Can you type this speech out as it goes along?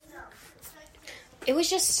it was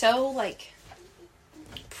just so, like,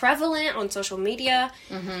 prevalent on social media.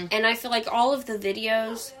 Mm-hmm. And I feel like all of the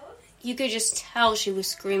videos, you could just tell she was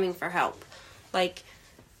screaming for help. Like,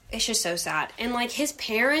 it's just so sad. And, like, his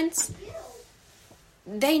parents,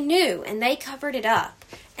 they knew, and they covered it up.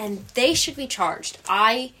 And they should be charged.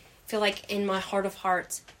 I feel like in my heart of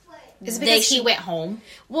hearts, is it because he went home?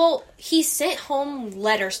 Well, he sent home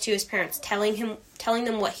letters to his parents telling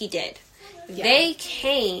them what he did. Yeah. They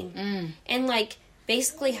came and, like,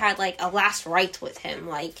 basically had, like, a last rites with him.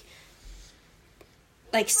 Like,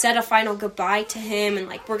 said a final goodbye to him and,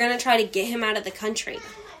 like, we're going to try to get him out of the country.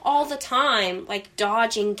 All the time, like,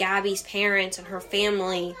 dodging Gabby's parents and her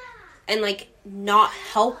family and, like, not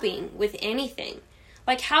helping with anything.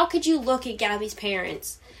 Like, how could you look at Gabby's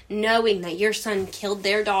parents knowing that your son killed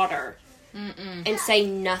their daughter and say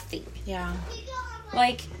nothing? Yeah.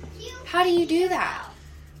 Like, how do you do that?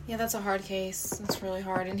 Yeah, that's a hard case. That's really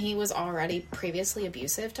hard. And he was already previously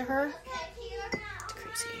abusive to her. It's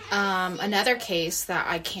crazy. Another case that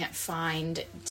I can't find